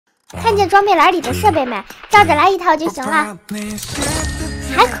看见装备栏里的设备没？照着来一套就行了。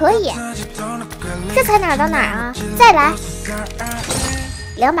还可以，这才哪儿到哪儿啊？再来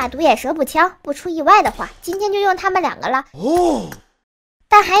2把独眼蛇步枪，不出意外的话，今天就用他们2个了。哦，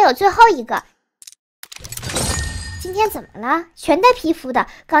但还有最后一个。今天怎么了？全带皮肤的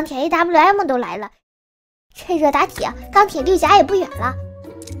钢铁 AWM 都来了，趁热打铁，钢铁6甲也不远了。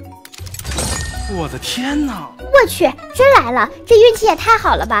我的天哪！我去，真来了，这运气也太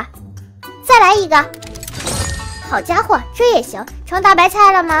好了吧！再来一个。好家伙，这也行，成大白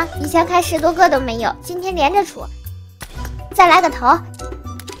菜了吗？以前开10多个都没有，今天连着出。再来个头，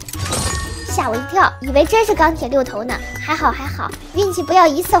吓我一跳，以为真是钢铁6头呢。还好还好，运气不要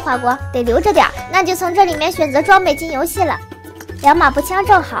一次花光，得留着点，那就从这里面选择装备进游戏了。2把步枪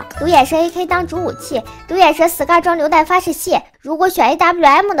正好，独眼蛇 AK 当主武器，独眼蛇 Scar 装榴弹发射器。如果选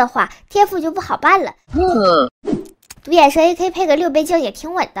AWM 的话，天赋就不好办了。独眼蛇 AK 配个6倍镜也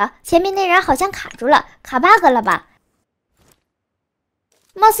挺稳的。前面那人好像卡住了，卡 bug 了吧？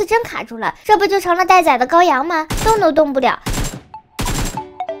貌似真卡住了，这不就成了待宰的羔羊吗？动都动不了。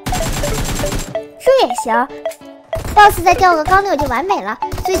这也行 ，boss 再掉个钢6就完美了。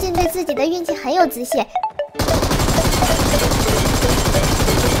最近对自己的运气很有自信。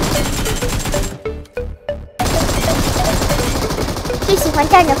最喜欢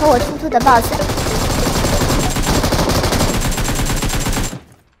站着和我突突的 boss。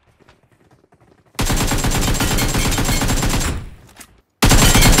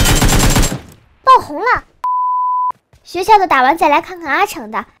爆红了！学校的打完再来看看阿成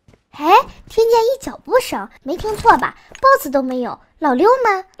的。哎，听见一脚步声，没听错吧 ？boss 都没有，老六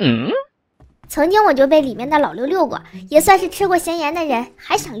吗？曾经我就被里面的老六溜过，也算是吃过咸盐的人，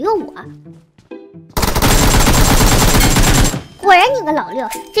还想溜我。果然你个老六，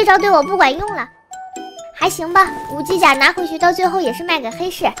这招对我不管用了。还行吧，5机甲拿回去到最后也是卖给黑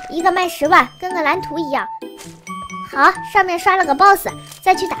市，一个卖10万，跟个蓝图一样。好，上面刷了个 boss，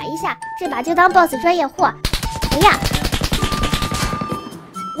 再去打一下，这把就当 boss 专业货。哎呀，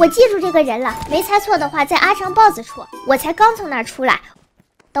我记住这个人了，没猜错的话在阿成 boss 处，我才刚从那儿出来。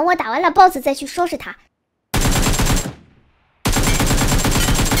等我打完了 boss 再去收拾他。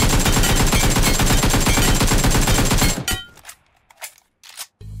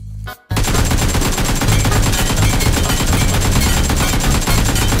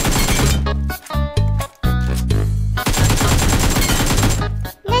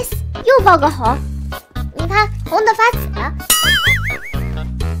nice， 又爆个红，你看红的发紫了。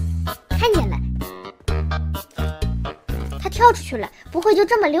看见了，他跳出去了，不会就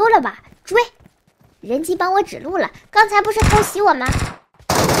这么溜了吧？追！人机帮我指路了，刚才不是偷袭我吗？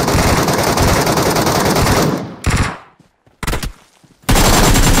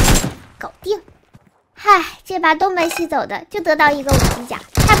搞定！嗨，这把东奔西走的，就得到一个5机甲，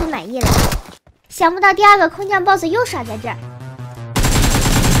太不满意了。想不到第2个空降 boss 又耍在这儿。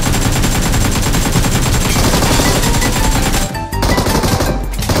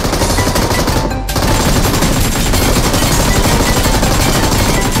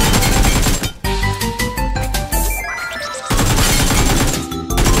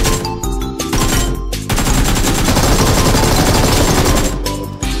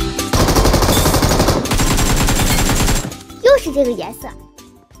是这个颜色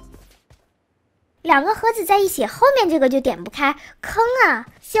，2个盒子在一起，后面这个就点不开，坑啊！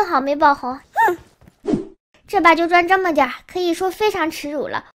幸好没爆红。这把就赚这么点，可以说非常耻辱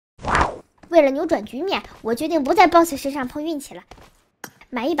了。为了扭转局面，我决定不在 boss 身上碰运气了，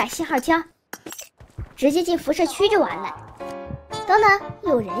买一把信号枪，直接进辐射区就完了。等等，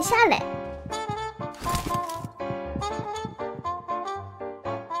有人下来。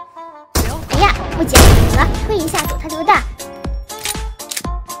哎呀，不捡死了，推一下躲他榴弹。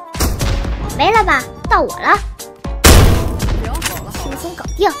没了吧，到我了，轻松搞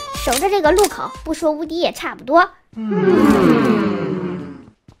定。守着这个路口，不说无敌也差不多。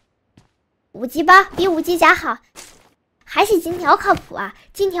5级包比5机甲好，还是金条靠谱啊！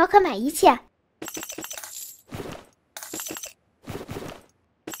金条可买一切。哇，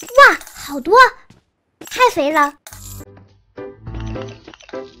好多，太肥了，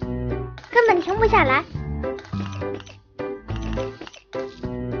根本停不下来。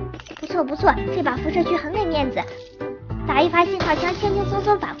不错，这把辐射区很给面子，打一发信号枪轻轻松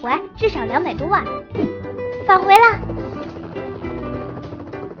松返回，至少200多万。返回了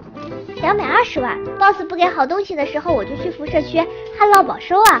220万 ，boss 不给好东西的时候，我就去辐射区旱涝保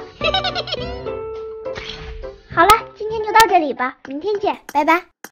收啊！好了，今天就到这里吧，明天见，拜拜。